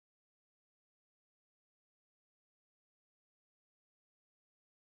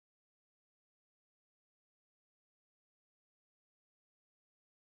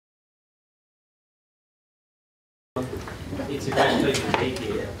It's a great pleasure to be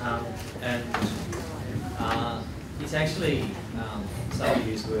here, and it's actually,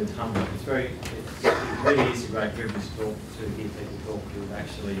 somebody used the word humbling. It really is a great privilege to hear people talk who've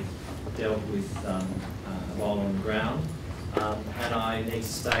actually dealt with Ebola on the ground. And I need to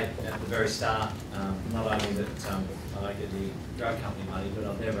state at the very start, not only that I don't get the drug company money, but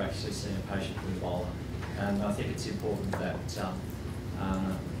I've never actually seen a patient with Ebola. And I think it's important that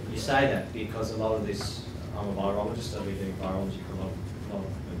you say that, because a lot of this, I'm a virologist, I've been doing virology for a lot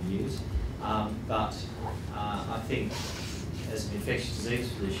of years, but I think as an infectious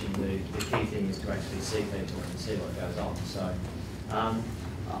disease physician, the key thing is to actually see people and see what goes on. So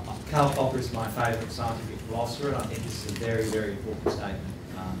Karl Popper is my favourite scientific philosopher, and I think this is a very, very important statement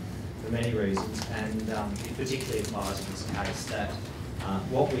for many reasons, and it particularly applies in this case that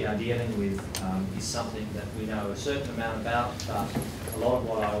what we are dealing with is something that we know a certain amount about, but a lot of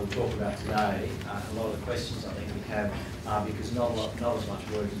what I will talk about today, a lot of the questions I think we have are because not as much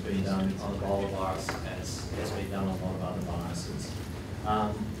work has been done on Ebola virus as has been done on a lot of other viruses.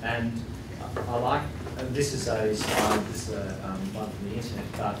 And I like, and this is a slide, this is one from the internet,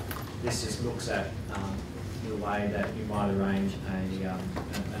 but this just looks at the way that you might arrange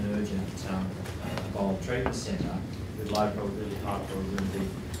an urgent Ebola treatment centre with low probability, high probability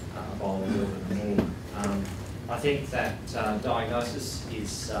Ebola will be. I think that diagnosis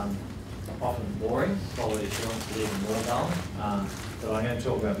is often boring, quality assurance is even more dull, but I'm going to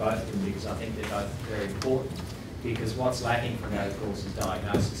talk about both of them because I think they're both very important, because what's lacking from that, of course, is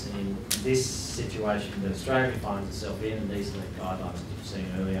diagnosis, and in this situation that Australia finds itself in, and these are the guidelines that you've seen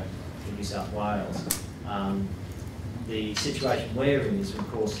earlier in New South Wales, the situation we're in is, of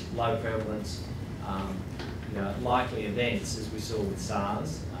course, low prevalence, likely events, as we saw with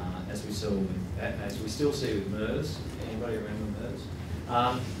SARS, as we still see with MERS. Anybody remember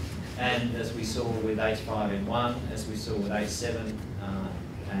MERS? And as we saw with H5N1, as we saw with H7,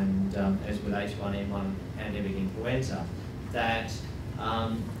 and as with H1N1 pandemic influenza, that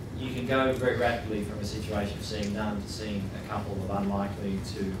you can go very rapidly from a situation of seeing none to seeing a couple of unlikely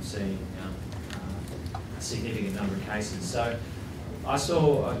to seeing a significant number of cases. So I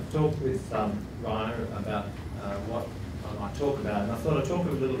talked with Rainer about what I might talk about, and I thought I'd talk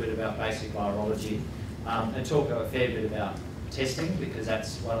a little bit about basic virology and talk a fair bit about testing, because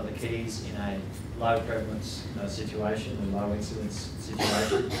that's one of the keys in a low prevalence situation, a low incidence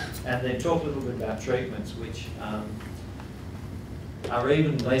situation, and then talk a little bit about treatments which are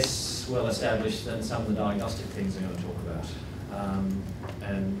even less well established than some of the diagnostic things I'm going to talk about,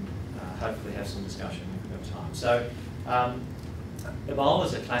 and hopefully have some discussion if we've got time. So Ebola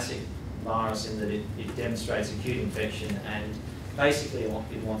is a classic virus in that it demonstrates acute infection, and basically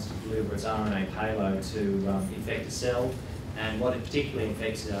it wants to deliver its RNA payload to infect a cell, and what it particularly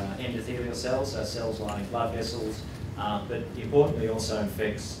infects are endothelial cells, so cells lining blood vessels, but importantly also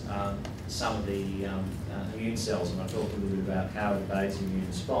infects some of the immune cells, and I'll talk a little bit about how it evades the immune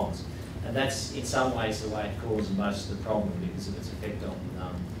response. And that's in some ways the way it causes most of the problem because of its effect on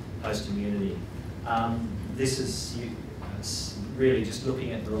host immunity. This is really just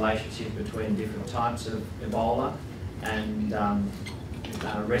looking at the relationship between different types of Ebola and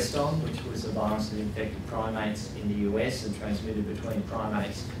Reston, which was a virus that infected primates in the US and transmitted between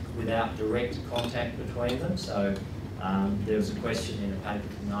primates without direct contact between them. So there was a question in a paper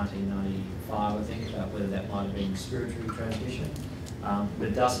from 1995, I think, about whether that might have been respiratory transmission, but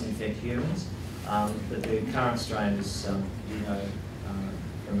it doesn't infect humans. But the current strain is, from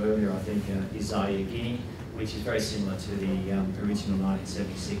earlier, I think, is Zaire Guinea, which is very similar to the original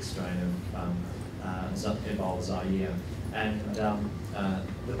 1976 strain of Ebola Zaire. And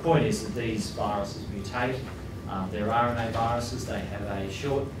the point is that these viruses mutate. They're RNA viruses. They have a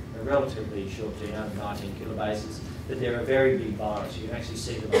relatively short genome of 19 kilobases, but they're a very big virus. You can actually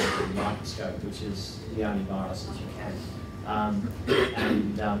see them under the microscope, which is the only virus that you can.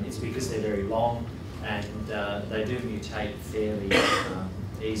 And it's because they're very long, and they do mutate fairly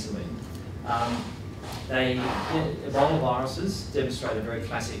easily. Ebola viruses demonstrate a very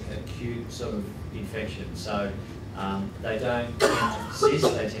classic acute sort of infection. So they don't tend to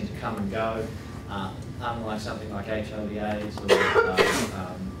persist, they tend to come and go, unlike something like HIV/AIDS or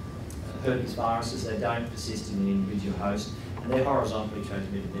herpes viruses. They don't persist in the individual host, and they're horizontally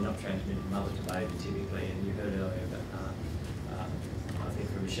transmitted. They're not transmitted mother to baby typically, and you heard earlier I think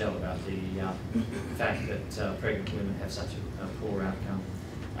from Michelle about the fact that pregnant women have such a poor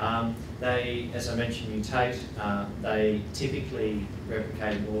outcome. They, as I mentioned, mutate. They typically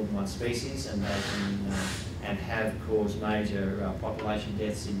replicate in more than one species, and they can and have caused major population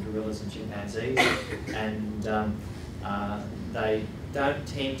deaths in gorillas and chimpanzees. And they don't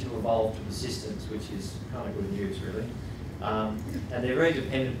tend to evolve to persistence, which is kind of good news, really. And they're very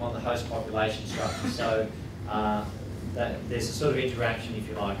dependent upon the host population structure. So there's a sort of interaction, if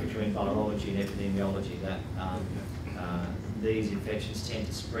you like, between virology and epidemiology, that these infections tend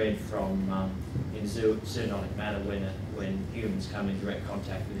to spread from in a zoonotic manner when humans come in direct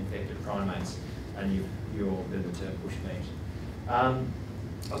contact with infected primates, and you're with the term bushmeat.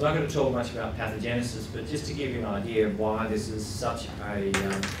 I'm not going to talk much about pathogenesis, but just to give you an idea of why this is such a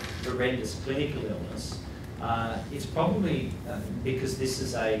horrendous clinical illness, it's probably because this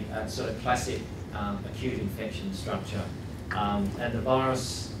is a sort of classic acute infection structure, and the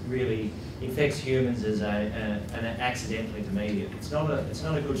virus really infects humans as an accidental intermediate. It's not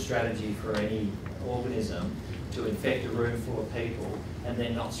a good strategy for any organism to infect a room full of people and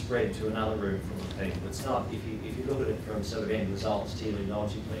then not spread to another room full of people. It's not, if you look at it from sort of end results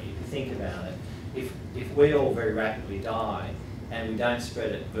teleologically, if you think about it, if we all very rapidly die and we don't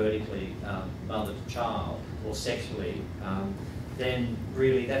spread it vertically, mother to child, or sexually, then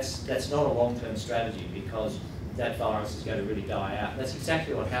really that's not a long-term strategy, because that virus is going to really die out. That's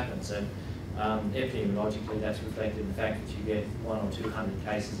exactly what happens, and epidemiologically that's reflected in the fact that you get 100 or 200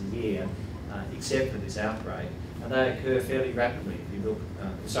 cases a year, except for this outbreak, and they occur fairly rapidly. If you look,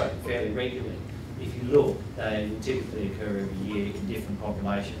 fairly regularly. If you look, they typically occur every year in different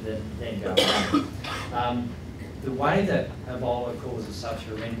populations, then go on. The way that Ebola causes such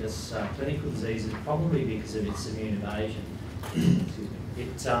horrendous clinical disease is probably because of its immune evasion. Excuse me.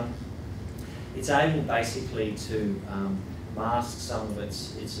 It's able basically to mask some of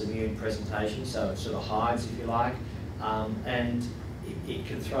its immune presentation, so it sort of hides, if you like, and it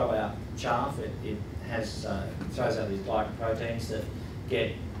can throw out chaff. It throws out these glycoproteins that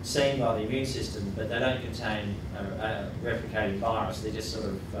get seen by the immune system, but they don't contain a replicating virus. They're just sort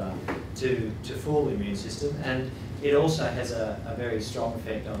of to fool the immune system, and it also has a very strong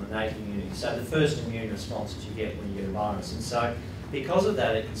effect on innate immunity. So the first immune response that you get when you get a virus, and so because of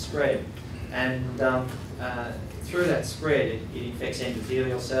that, it can spread, and through that spread, it infects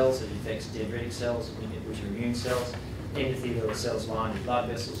endothelial cells, it infects dendritic cells, which are immune cells. Endothelial cells line your blood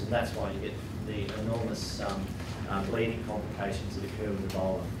vessels, and that's why you get the enormous bleeding complications that occur with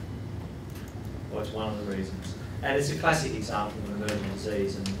Ebola. Well, it's one of the reasons. And it's a classic example of an emerging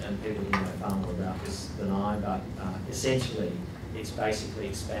disease, and people know far more about this than I, but essentially it's basically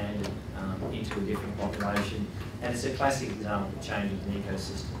expanded into a different population, and it's a classic example of change in the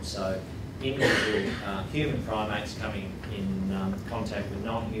ecosystem. So individual human primates coming in contact with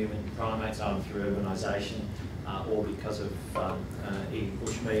non-human primates, either through urbanisation or because of eating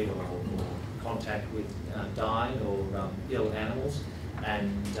bushmeat or contact with dying or ill animals.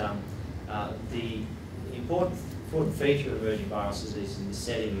 And the important feature of emerging viruses in this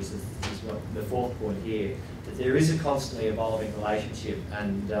setting is what the fourth point here, that there is a constantly evolving relationship,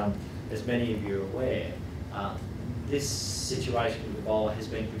 and as many of you are aware, this situation with Ebola has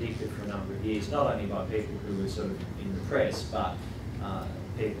been predicted for a number of years, not only by people who were sort of in the press, but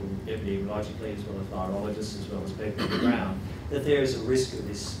people epidemiologically, as well as virologists, as well as people on the ground, that there is a risk of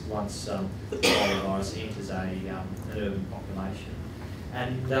this once the Ebola virus enters an urban population.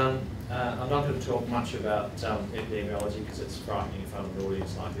 And I'm not going to talk much about epidemiology because it's frightening in front of an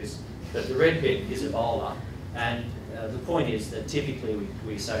audience like this, but the red bit is Ebola, and the point is that typically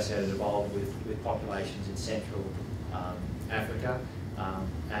we associate Ebola with populations in Central Africa,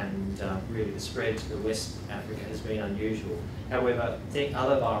 and really the spread to the West Africa has been unusual. However, I think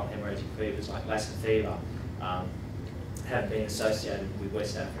other viral hemorrhagic fevers like Lassa fever have been associated with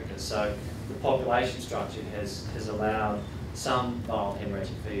West Africa. So the population structure has allowed some viral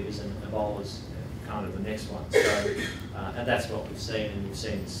hemorrhagic fevers, and Ebola's kind of the next one. So, and that's what we've seen, and you've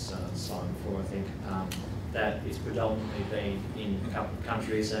seen this slide before, I think, that it's predominantly been in a couple of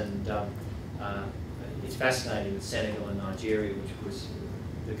countries, and it's fascinating with Senegal and Nigeria, which was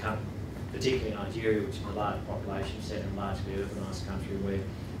particularly Nigeria, which is a large population centre and largely urbanised country, where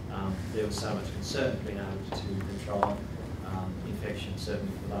there was so much concern being able to control infection,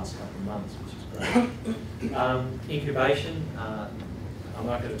 certainly for the last couple of months, which is great. Incubation, I'm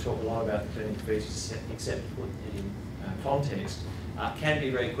not going to talk a lot about the clinical features except to put it in context, can be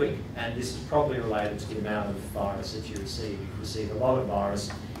very quick, and this is probably related to the amount of virus that you receive. You receive a lot of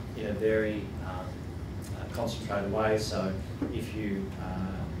virus in a very concentrated way. So if you,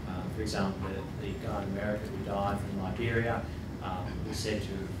 for example, the guy in America who died from Liberia was said to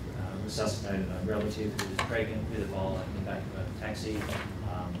have resuscitated a relative who was pregnant with Ebola in the back of a taxi.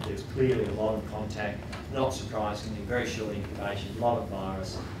 There's clearly a lot of contact, not surprisingly, very short incubation, a lot of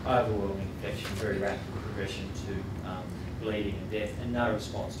virus, overwhelming infection, very rapid progression to bleeding and death, and no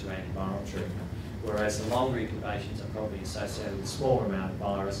response to antiviral treatment. whereas the longer incubations are probably associated with a smaller amount of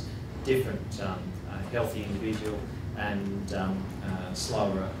virus, different healthy individual, and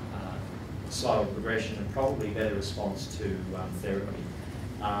slower progression, and probably better response to therapy.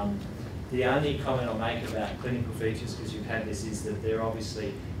 The only comment I'll make about clinical features, because you've had this, is that they're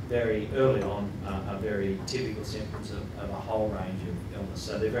obviously very early on are very typical symptoms of a whole range of illness,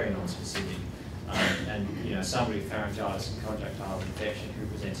 so they're very non-specific. And you know, somebody with pharyngitis and contractile infection who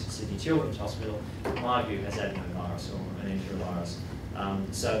presents at Sydney Children's Hospital, in my view, has adenovirus or an enterovirus.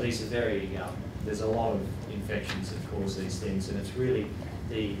 So these are very, there's a lot of infections that cause these things, and it's really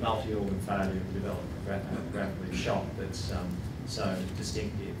the multi-organ failure of development rapid shock that's so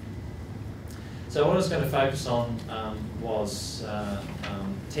distinctive. So what I was going to focus on was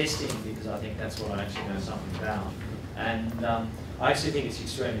testing, because I think that's what I actually know something about. And I actually think it's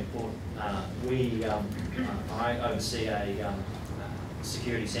extremely important. I oversee a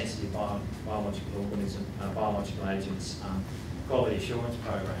security-sensitive biological organism, biological agents quality assurance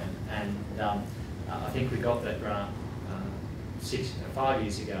program, and I think we got that grant 5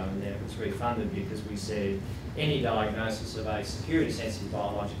 years ago, and then it was refunded because we said any diagnosis of a security-sensitive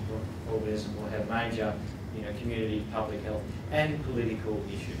biological organism will have major, community, public health, and political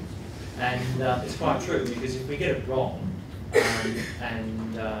issues. And it's quite true, because if we get it wrong,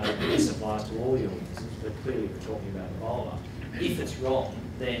 and this applies to all the organisms, but clearly we're talking about Ebola, if it's wrong,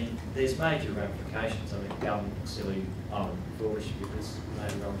 then there's major ramifications. I mean, the government will silly, foolish because we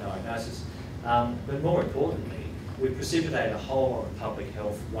made a wrong diagnosis. But more importantly, we precipitate a whole lot of public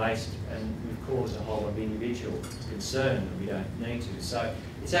health waste, and we've caused a whole lot of individual concern that we don't need to. So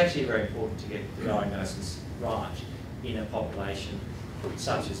it's actually very important to get the diagnosis right in a population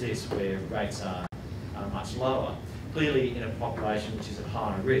such as this, where rates are much lower. Clearly, in a population which is at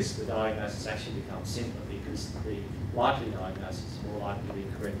higher risk, the diagnosis actually becomes simpler, because the likely diagnosis is more likely to be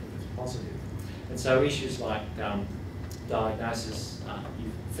correct if it's positive. And so issues like diagnosis,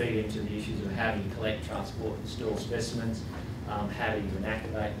 you feed into the issues of how do you collect, transport and store specimens, how do you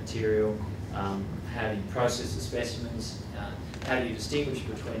inactivate material, how do you process the specimens, how do you distinguish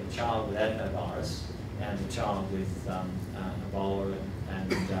between the child with adenovirus and the child with Ebola,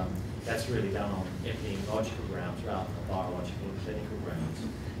 and that's really done on epidemiological grounds rather than virological and clinical grounds.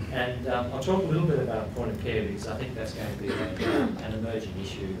 And I'll talk a little bit about point of care, because I think that's going to be an emerging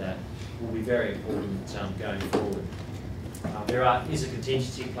issue that will be very important going forward. There is a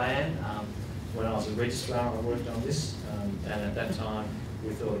contingency plan. When I was a registrar, I worked on this, and at that time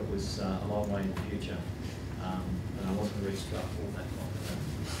we thought it was a long way in the future. And I wasn't a registrar for that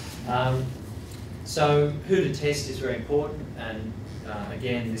long. So who to test is very important, and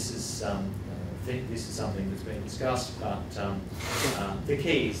again, this is I think this is something that's been discussed, but the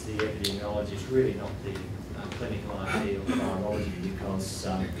key is the epidemiologist, really not the clinical ID or virology, because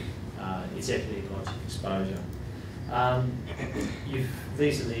it's epidemiologic exposure.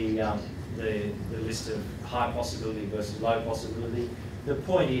 These are the list of high possibility versus low possibility. The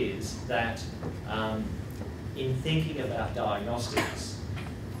point is that in thinking about diagnostics,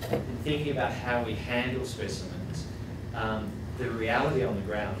 in thinking about how we handle specimens, the reality on the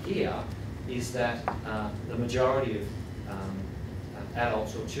ground here is that the majority of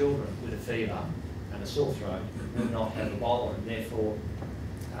adults or children with a fever and a sore throat will not have Ebola, and therefore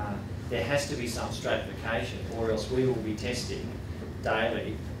there has to be some stratification, or else we will be testing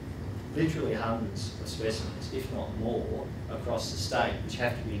daily literally hundreds of specimens, if not more, across the state, which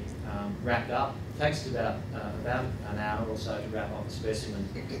have to be wrapped up. It takes about an hour or so to wrap up a specimen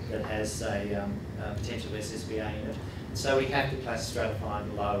that has a potential SSBA in it. So we have to stratify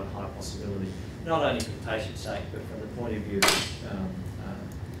into low and high possibility, not only for the patient's sake, but from the point of view of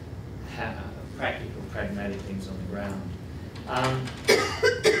practical, pragmatic things on the ground.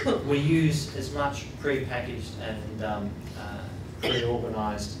 We use as much pre-packaged and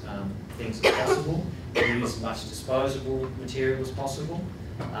pre-organised things as possible. We use as much disposable material as possible.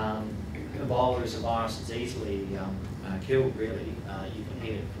 Ebola is a virus that's easily killed, really. You can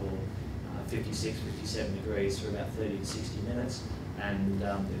heat it for 56, 57 degrees for about 30 to 60 minutes, and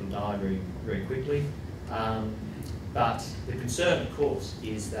it'll die very, very quickly. But the concern, of course,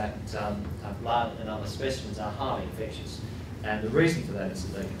 is that blood and other specimens are highly infectious, and the reason for that is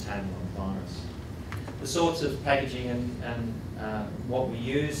that they contain a lot of virus. The sorts of packaging and what we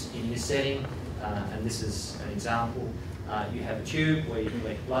use in this setting, and this is an example, you have a tube where you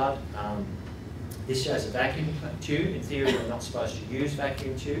collect blood. This shows a vacuum tube. In theory, we're not supposed to use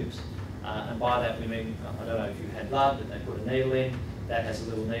vacuum tubes, and by that we mean, I don't know if you had blood that they put a needle in, that has a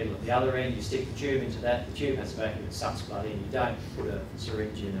little needle at the other end, you stick the tube into that, the tube has a vacuum, it sucks blood in. You don't put a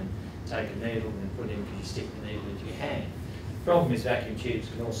syringe in and take a needle and put it in because you stick the needle into your hand. problem is vacuum tubes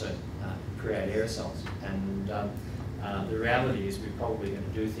can also create aerosols, and the reality is we're probably going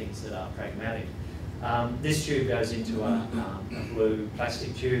to do things that are pragmatic. This tube goes into a blue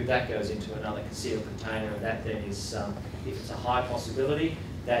plastic tube, that goes into another concealed container, and that then is, if it's a high possibility,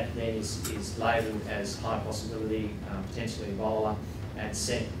 that then is labelled as high possibility, potentially Ebola, and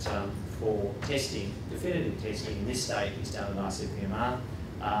sent for testing. Definitive testing in this state is done at ICPMR.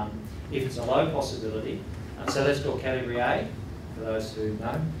 If it's a low possibility, so that's called category A, for those who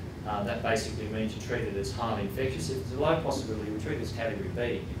know. That basically means you treat it as highly infectious. If it's a low possibility, we treat it as category B.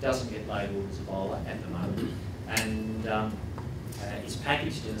 It doesn't get labelled as Ebola at the moment, and it's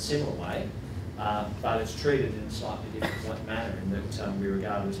packaged in a similar way, but it's treated in a slightly different manner in that we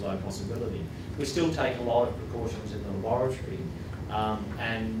regard it as low possibility. We still take a lot of precautions in the laboratory,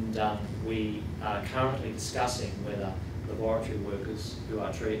 and we are currently discussing whether laboratory workers who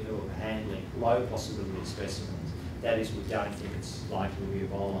are handling low possibility specimens, that is, we don't think it's likely to be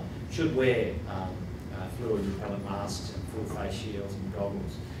Ebola, should wear fluid repellent masks and full face shields and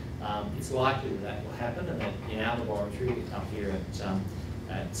goggles. It's likely that that will happen, and that in our laboratory up here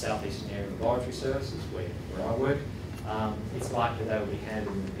at South Eastern Area Laboratory Services, where I work, it's likely they will be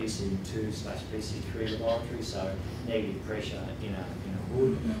handled in the PC2/PC3 laboratory, so negative pressure in a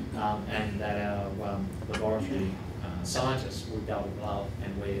hood, and that our laboratory scientists will double glove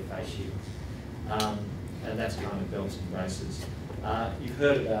and wear face shields. And that's kind of belts and braces. You've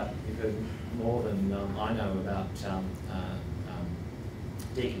heard more than I know about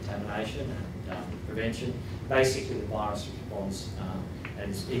decontamination and prevention. Basically, the virus responds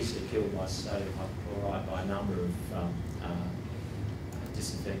and is easily killed by sodium hypochlorite by a number of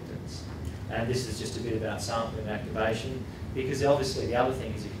disinfectants. And this is just a bit about sampling and activation, because obviously the other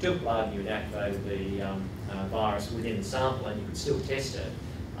thing is if you took blood and you had activated the virus within the sample and you could still test it,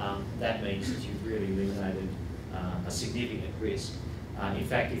 that means that you've really eliminated a significant risk. In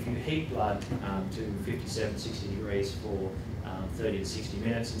fact, if you heat blood to 57, 60 degrees for 30 to 60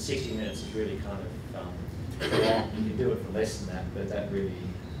 minutes, and 60 minutes is really kind of long. You can do it for less than that, but that really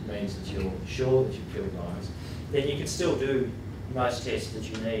means that you're sure that you've killed virus. Then you can still do most tests that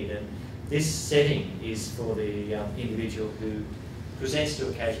you need. And this setting is for the individual who presents to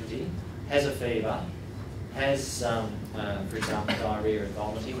a casualty, has a fever, has, for example, diarrhoea and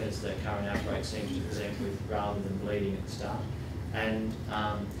vomiting, as the current outbreak seems to present with, rather than bleeding at the start, and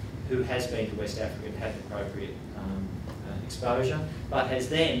who has been to West Africa and had appropriate exposure, but has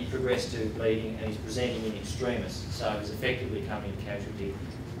then progressed to bleeding and is presenting in extremis, so is effectively coming to casualty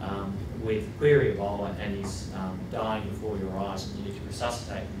with query Ebola and is dying before your eyes, and you need to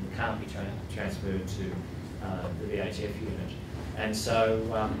resuscitate them. You can't be transferred to the VHF unit. And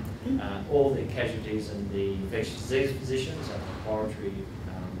so all the casualties and the infectious disease physicians and laboratory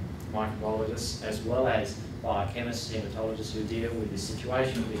microbiologists, as well as biochemists, hematologists who deal with this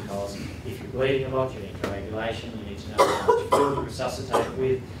situation, because if you're bleeding a lot, you need coagulation, you need to know how much fluid to resuscitate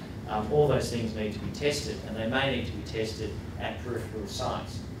with. All those things need to be tested, and they may need to be tested at peripheral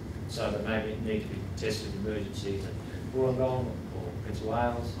sites. So they may need to be tested in emergencies at Wollongong or Prince of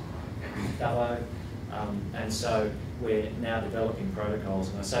Wales, Dubbo. And so we're now developing protocols,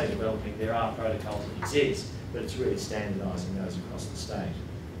 and I say developing, there are protocols that exist, but it's really standardising those across the state.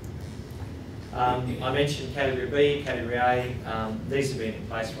 I mentioned category B, category A. These have been in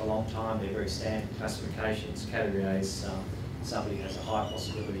place for a long time. They're very standard classifications. Category A is somebody who has a high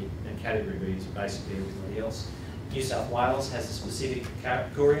possibility, and category B is basically everybody else. New South Wales has a specific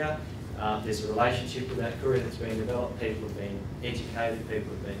courier. There's a relationship with that courier that's been developed. People have been educated,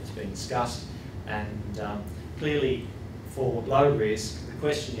 it's been discussed, and clearly for low risk, the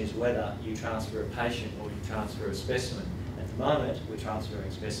question is whether you transfer a patient or you transfer a specimen. At the moment, we're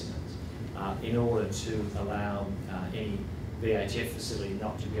transferring specimens in order to allow any VHF facility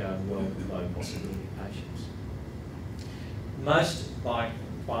not to be overwhelmed with low possibility patients. Most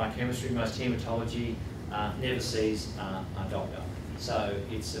biochemistry, most hematology never sees a doctor. So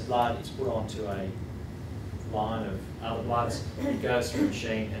it's the blood, it's put onto a line of other bloods, it goes through a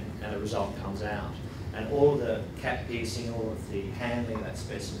machine, and a result comes out. And all of the cap piercing, all of the handling of that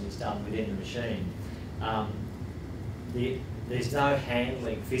specimen is done within the machine. There's no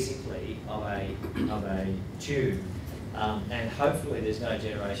handling physically of a tube, and hopefully there's no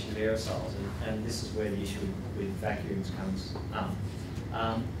generation of aerosols, and this is where the issue with vacuums comes up.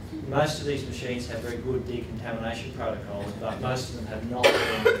 Most of these machines have very good decontamination protocols, but most of them have not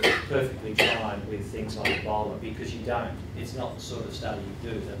been perfectly tried with things like Ebola, because you don't. It's not the sort of study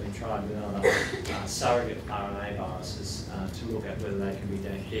you do. They've been tried with other surrogate RNA viruses to look at whether they can be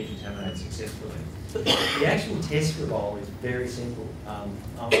decontaminated successfully. The actual test for Ebola is very simple. I'm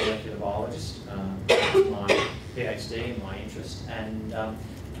a molecular biologist. My PhD and my interest. And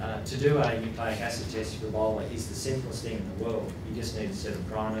to do a nucleic acid test for Ebola is the simplest thing in the world. You just need a set of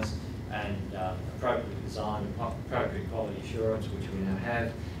primers and appropriate design, appropriate quality assurance, which we now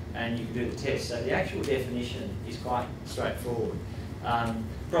have, and you can do the test. So the actual definition is quite straightforward.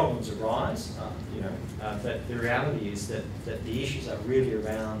 Problems arise, but the reality is that the issues are really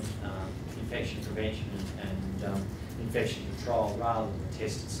around infection prevention and infection control rather than the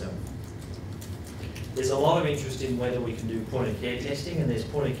test itself. There's a lot of interest in whether we can do point-of-care testing, and there's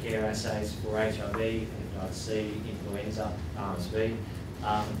point-of-care assays for HIV, hepatitis C, influenza, RSV.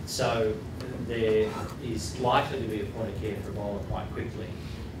 So there is likely to be a point-of-care for Ebola quite quickly.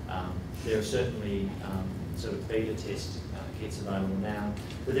 There are certainly sort of beta test kits available now,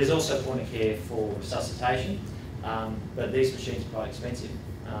 but there's also point-of-care for resuscitation, but these machines are quite expensive.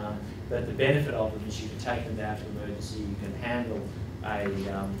 But the benefit of them is you can take them down to emergency, you can handle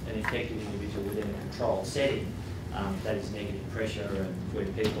an infected individual within a controlled setting, that is negative pressure and where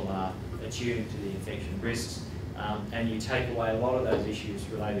people are attuned to the infection risks, and you take away a lot of those issues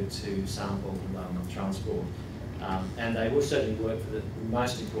related to sample transport. And they will certainly work for the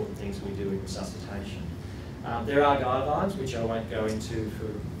most important things we do in resuscitation. There are guidelines, which I won't go into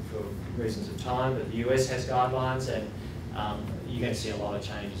for reasons of time, but the US has guidelines, and you're going to see a lot of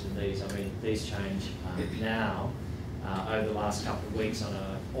changes in these. I mean, these change now over the last couple of weeks on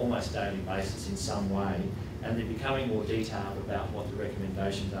an almost daily basis in some way, and they're becoming more detailed about what the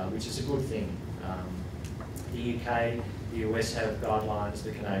recommendations are, which is a good thing. The UK, the US have guidelines,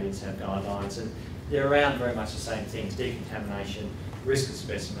 the Canadians have guidelines, and they're around very much the same things: decontamination, risk of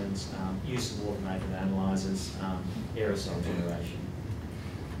specimens, use of automated analyzers, aerosol generation.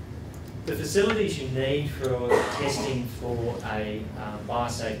 The facilities you need for testing for a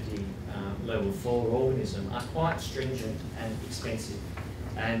biosafety level 4 organism are quite stringent and expensive.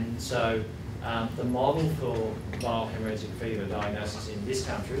 And so the model for viral hemorrhagic fever diagnosis in this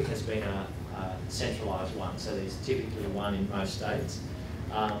country has been a centralised one. So there's typically one in most states.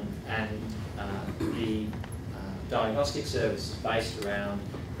 The diagnostic service is based around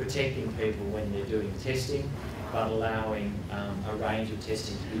protecting people when they're doing testing, but allowing a range of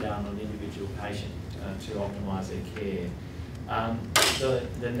testing to be done on an individual patient to optimise their care.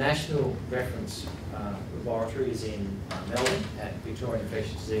 The National Reference Laboratory is in Melbourne at Victorian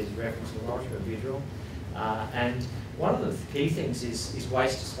Infectious Diseases Reference Laboratory, or VIDRL. And one of the key things is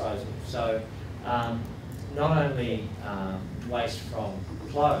waste disposal. So not only waste from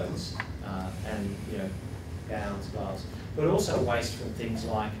clothes and gowns, gloves, but also waste from things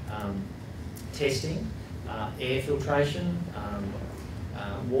like testing, air filtration,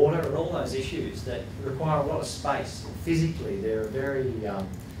 water, and all those issues that require a lot of space. Physically, they're a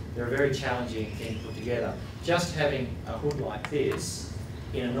very challenging thing to put together. Just having a hood like this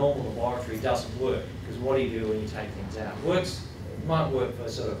in a normal laboratory doesn't work, because what do you do when you take things out? It might work for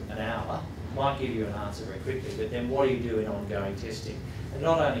sort of an hour, might give you an answer very quickly, but then what do you do in ongoing testing? And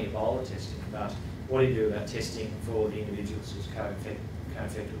not only Ebola testing, but what do you do about testing for the individuals who's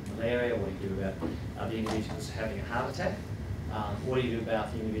co-infected with malaria? What do you do about the individuals having a heart attack? What do you do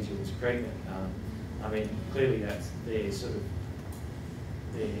about the individual who's pregnant? I mean, clearly that's their sort of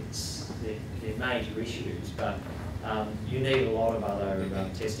their major issues, but you need a lot of other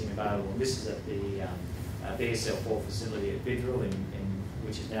testing available. And this is at the BSL-4 facility at VIDRL,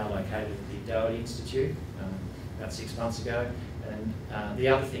 which is now located at the Doherty Institute, about 6 months ago. And the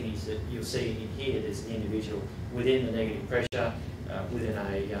other thing is that you'll see in here there's an individual within the negative pressure, within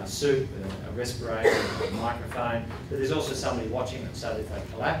a suit, with a respirator, a microphone, but there's also somebody watching them, so that if they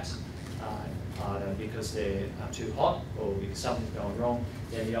collapse, either because they're too hot or because something's gone wrong,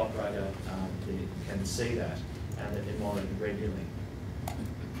 then the operator can see that and that they're monitored regularly.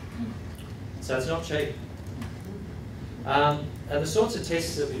 So it's not cheap. And the sorts of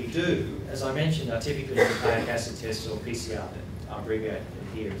tests that we do, as I mentioned, are typically nucleic acid tests or PCR, that I abbreviate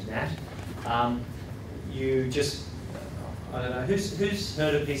here as NAT. You just, I don't know, who's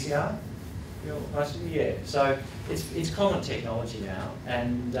heard of PCR? Most of you, yeah. So it's common technology now,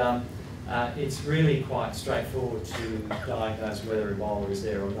 and it's really quite straightforward to diagnose whether Ebola is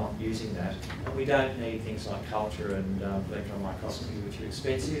there or not using that. And we don't need things like culture and electron microscopy, which are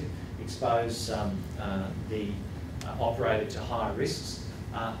expensive, expose the operator to high risks,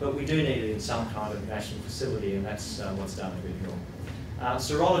 but we do need it in some kind of national facility, and that's what's done at VIDRL.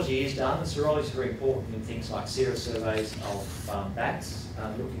 Serology is done, and serology is very important in things like serosurveys of bats,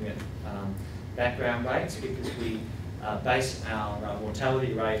 looking at background rates, because we base our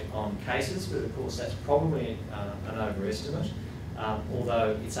mortality rate on cases, but of course that's probably an overestimate.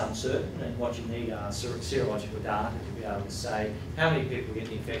 although it's uncertain, and what you need are serological data to be able to say how many people get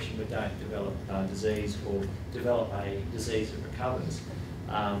the infection but don't develop disease or develop a disease that recovers.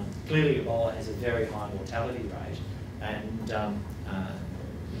 Clearly Ebola has a very high mortality rate, and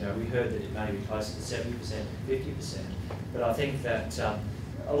you know, we heard that it may be closer to 70% to 50%, but I think that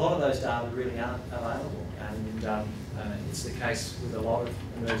a lot of those data really aren't available, and it's the case with a lot of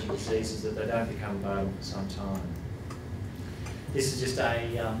emerging diseases that they don't become available for some time. This is just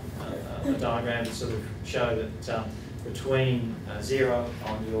a diagram to sort of show that between 0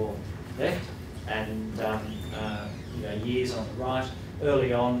 on your left and you know, years on the right,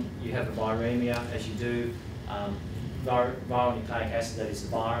 early on you have a viremia, as you do. Viral nucleic acid, that is the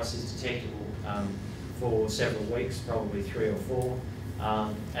virus, is detectable for several weeks, probably 3 or 4.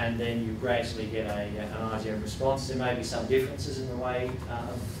 And then you gradually get an IgM response. There may be some differences in the way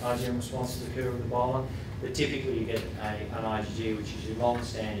IgM responses occur with Ebola, but typically you get an IgG, which is your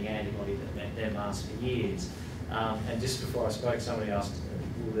long-standing antibody that then lasts for years. And just before I spoke, somebody asked,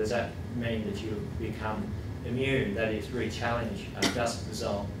 well, does that mean that you become immune, that is, re-challenge, doesn't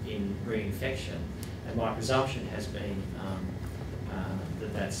result in reinfection? And my presumption has been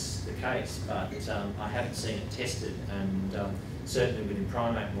that that's the case, but I haven't seen it tested, and certainly within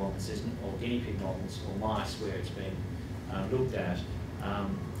primate models or guinea pig models or mice where it's been looked at,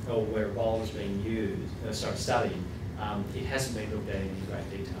 or where Ebola has been studied, it hasn't been looked at in any great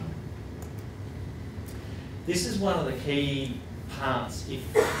detail. This is one of the key parts, if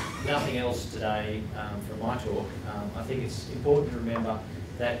nothing else today from my talk. I think it's important to remember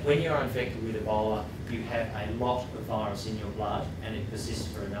that when you're infected with Ebola, you have a lot of virus in your blood, and it persists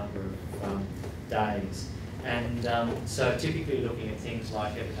for a number of days. And so typically looking at things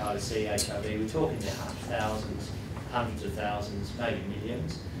like hepatitis C, HIV, we're talking about thousands, hundreds of thousands, maybe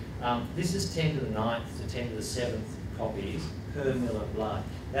millions. This is 10 to the 9th to 10 to the 7th copies per ml of blood.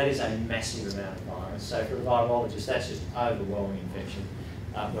 That is a massive amount of virus. So for a virologist, that's just overwhelming infection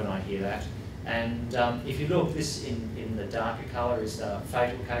when I hear that. And if you look, this in the darker colour is the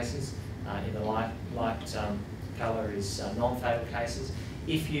fatal cases, in the light colour is non-fatal cases.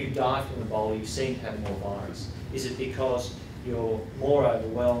 If you die from Ebola, you seem to have more virus. Is it because you're more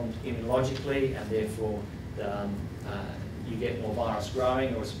overwhelmed immunologically and therefore you get more virus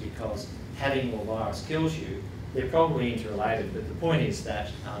growing, or is it because having more virus kills you? They're probably interrelated, but the point is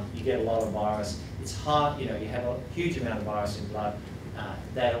that you get a lot of virus. It's hard, you know, you have a huge amount of virus in blood.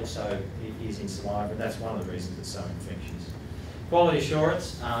 That also is in saliva, and that's one of the reasons it's so infectious. Quality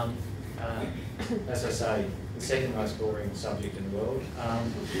assurance, as I say, the second most boring subject in the world,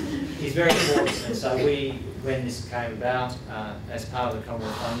 is very important. And so when this came about, as part of the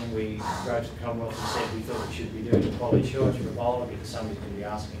Commonwealth funding, we wrote to the Commonwealth and said we thought we should be doing quality assurance for Ebola because somebody's going to be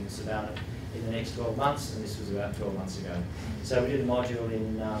asking us about it in the next 12 months, and this was about 12 months ago. So we did a module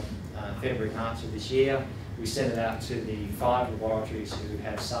in February, March of this year. We sent it out to the 5 laboratories who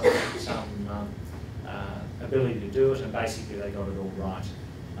have some ability to do it, and basically they got it all right.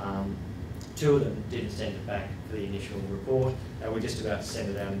 2 of them didn't send it back for the initial report. We're just about to send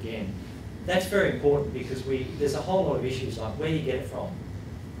it out again. That's very important because there's a whole lot of issues like where you get it from.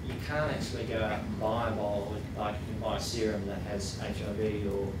 You can't actually go out and buy a bottle, like you can buy a serum that has HIV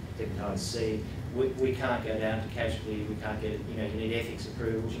or hepatitis C. We can't go down to casualty, we can't get it, you know, you need ethics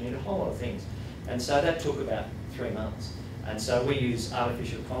approvals, you need a whole lot of things. And so that took about 3 months. And so we use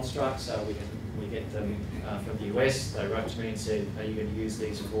artificial constructs, so we get them from the US. They wrote to me and said, are you going to use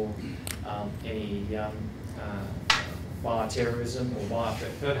these for any bioterrorism or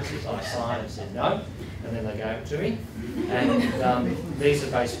biothreat purposes? I signed and said no, and then they gave it to me. And these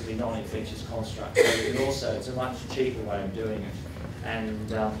are basically non-infectious constructs. So it's a much cheaper way of doing it.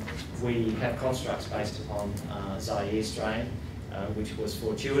 And we have constructs based upon Zaire strain, which was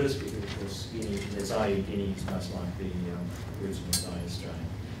fortuitous because, of course, the Zaire Guinea is most like the original Zaire strain.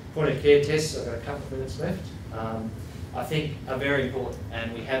 Point of care tests, I've got a couple of minutes left. I think are very important,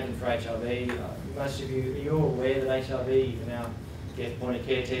 and we have them for HIV. Most of you, are you all aware that HIV, you can now get point of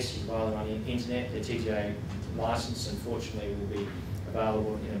care tests, you can buy them on the internet. They're TGA licensed, unfortunately, will be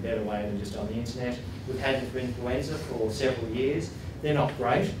available in a better way than just on the internet. We've had them for influenza for several years. They're not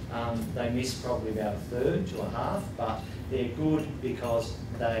great. They miss probably about 1/3 to 1/2, but they're good because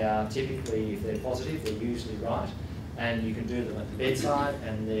they are typically, if they're positive, they're usually right. And you can do them at the bedside,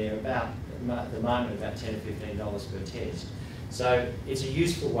 and they're about, at the moment, about $10 to $15 per test. So it's a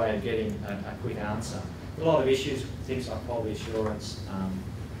useful way of getting a quick answer. A lot of issues, things like quality assurance,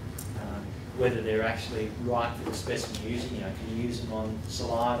 whether they're actually right for the specimen you're using. You know, can you use them on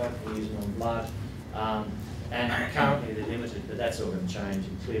saliva? Can you use them on blood? And currently they're limited, but that's all going to change,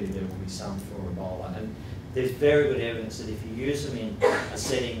 and clearly there will be some for Ebola. And there's very good evidence that if you use them in a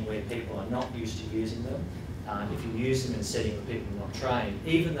setting where people are not used to using them, if you use them in a setting where people are not trained,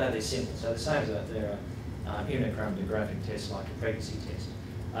 even though they're simple, so the same as that there are immunochromatographic tests like a pregnancy test,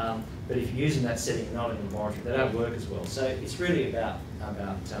 but if you use them in that setting and not in the laboratory, they don't work as well. So it's really about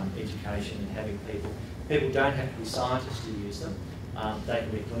education and having people don't have to be scientists to use them. They can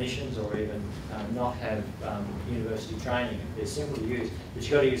be clinicians or even not have university training. They're simple to use, but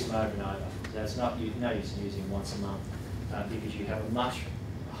you've got to use them over and over. So it's no use in using once a month because you have a much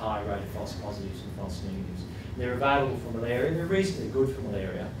higher rate of false positives and false negatives. They're available for malaria. They're reasonably good for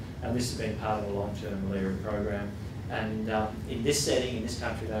malaria, and this has been part of a long-term malaria program. And in this setting, in this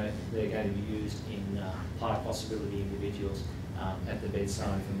country, they're going to be used in high possibility individuals at the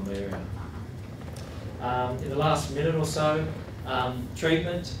bedside for malaria. In the last minute or so,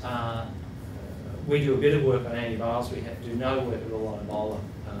 treatment, we do a bit of work on antivirals. We do no work at all on Ebola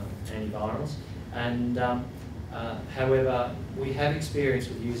antivirals. And however, we have experience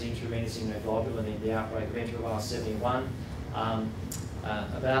with using intravenous immunoglobulin in the outbreak of enterovirus 71.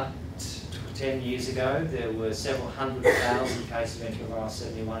 About 10 years ago, there were several 100,000 cases of enterovirus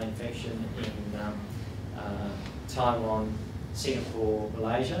 71 infection in Taiwan, Singapore,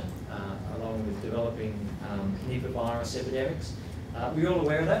 Malaysia, along with developing Nipah virus epidemics. We're all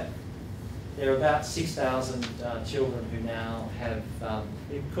aware of that. There are about 6,000 children who now have,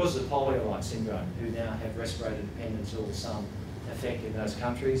 because of polio-like syndrome, who now have respirator dependence or some effect in those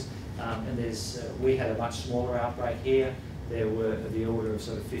countries. And we had a much smaller outbreak here. There were the order of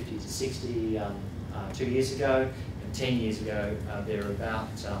sort of 50 to 60 2 years ago, and 10 years ago there were about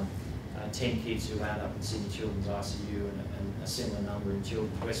 10 kids who wound up in Sydney Children's ICU and a similar number in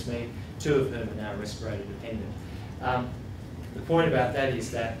Children's Westmead, 2 of whom are now respirator dependent. The point about that is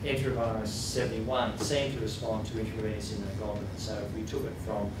that enterovirus 71 seemed to respond to intravenous immunoglobulin. So if we took it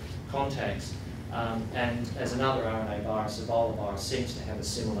from contacts, and as another RNA virus, Ebola virus seems to have a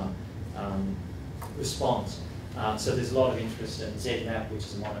similar response. So there's a lot of interest in ZMAP, which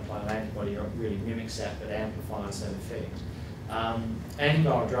is a monoclonal antibody, really mimics that but amplifies that effect.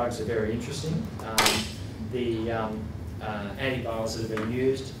 Antiviral drugs are very interesting. The antivirals that have been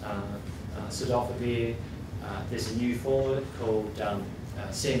used, cidofovir, there's a new form of it called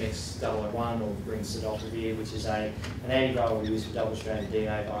CMX001 or cidofovir, which is an antiviral we use for double-stranded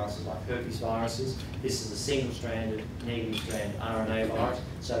DNA viruses like herpes viruses. This is a single-stranded, negative-strand RNA virus,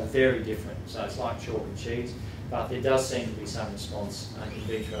 so very different. So it's like chalk and cheese, but there does seem to be some response in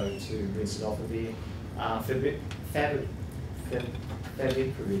vitro to cidofovir.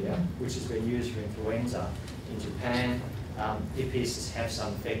 Favipiravir, which has been used for influenza in Japan, it appears to have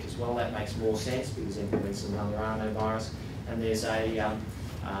some effect as well. That makes more sense because influenza is another RNA virus. And there's an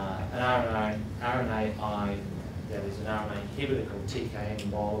RNA inhibitor called TKM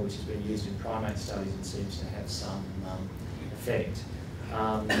Ebola, which has been used in primate studies and seems to have some effect.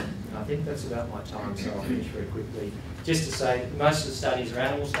 I think that's about my time, so I'll finish very quickly. Just to say, most of the studies are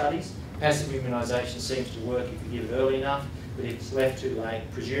animal studies. Passive immunisation seems to work if you give it early enough, but if it's left too late,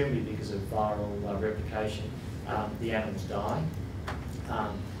 presumably because of viral replication, the animals die. I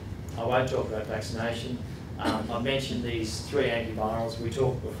won't talk about vaccination. I mentioned these 3 antivirals. We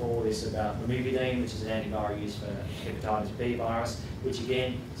talked before this about lamivudine, which is an antiviral used for hepatitis B virus, which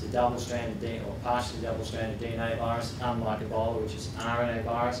again is a double-stranded DNA or partially double-stranded DNA virus, unlike Ebola, which is an RNA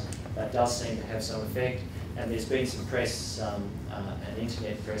virus. That does seem to have some effect. And there's been some press and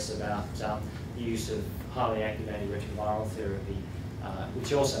internet press about the use of highly active antiretroviral therapy,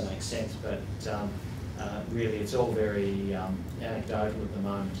 which also makes sense, but really it's all very anecdotal at the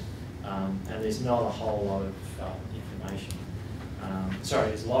moment. And there's not a whole lot of information.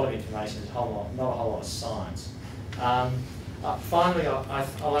 There's a lot of information, there's not a whole lot of science. Finally, I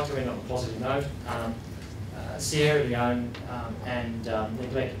like to end on a positive note. Sierra Leone and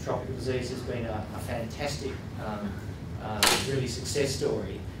neglected tropical disease has been a fantastic, really success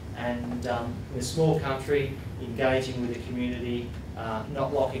story. And in a small country, engaging with the community,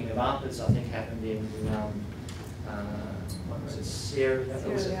 not locking them up, as I think happened in Sierra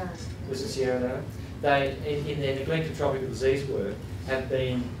Leone? Was it Sierra Leone? They, in their neglected tropical disease work, have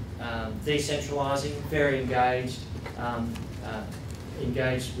been decentralising, very engaged,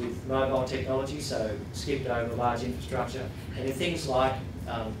 engaged with mobile technology, so skipped over large infrastructure, and in things like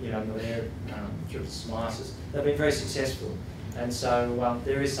malaria, trypanosomiasis, they've been very successful. And so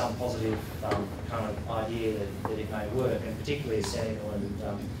there is some positive kind of idea that it may work, and particularly Senegal and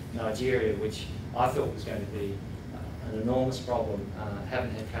Nigeria, which I thought was going to be an enormous problem,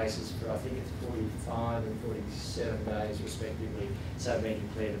 haven't had cases for, I think it's 45 and 47 days respectively, so have been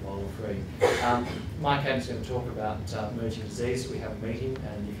declared Ebola free. Mike Adams is going to talk about emerging disease. We have a meeting,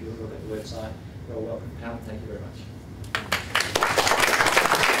 and if you look at the website, You're welcome, Pam. Thank you very much.